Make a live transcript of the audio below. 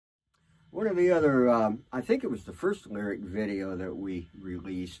One of the other, I think it was the first lyric video that we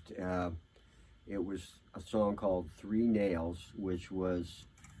released. It was a song called Three Nails, which was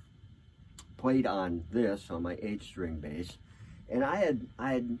played on on my 8-string bass. And I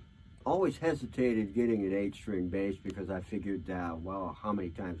had always hesitated getting an 8-string bass because I figured, well, how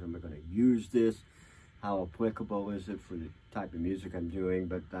many times am I going to use this? How applicable is it for the type of music I'm doing?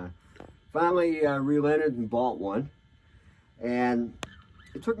 But finally relented and bought one. And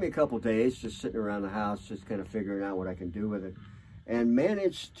it took me a couple days just sitting around the house, just kind of figuring out what I can do with it. And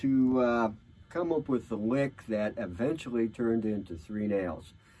managed to come up with the lick that eventually turned into Three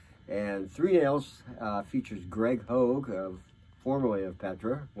Nails. And Three Nails features Greg Hogue, formerly of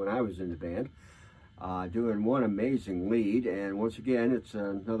Petra, when I was in the band, doing one amazing lead. And once again, it's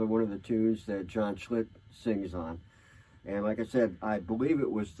another one of the tunes that John Schlitt sings on. And like I said, I believe it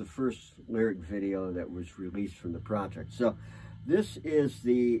was the first lyric video that was released from the project. So this is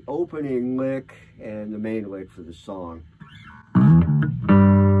the opening lick and the main lick for the song.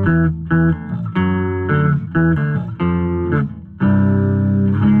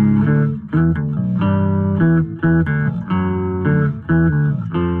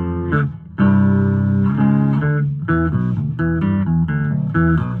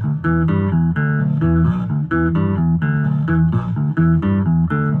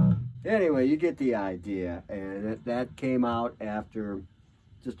 Anyway, you get the idea, and that came out after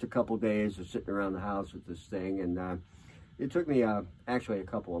just a couple days of sitting around the house with this thing, and it took me actually a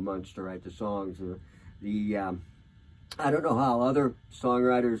couple of months to write the songs. I don't know how other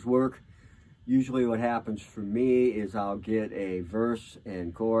songwriters work. Usually what happens for me is I'll get a verse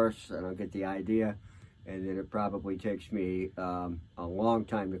and chorus, and I'll get the idea, and then it probably takes me a long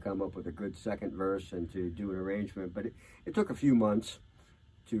time to come up with a good second verse and to do an arrangement, but it took a few months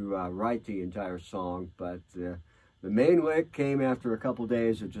to write the entire song. But the main lick came after a couple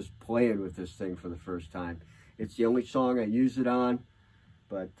days of just playing with this thing for the first time. It's the only song I use it on,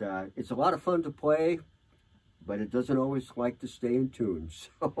 but it's a lot of fun to play, but it doesn't always like to stay in tune.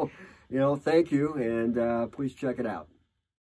 So, thank you, and please check it out.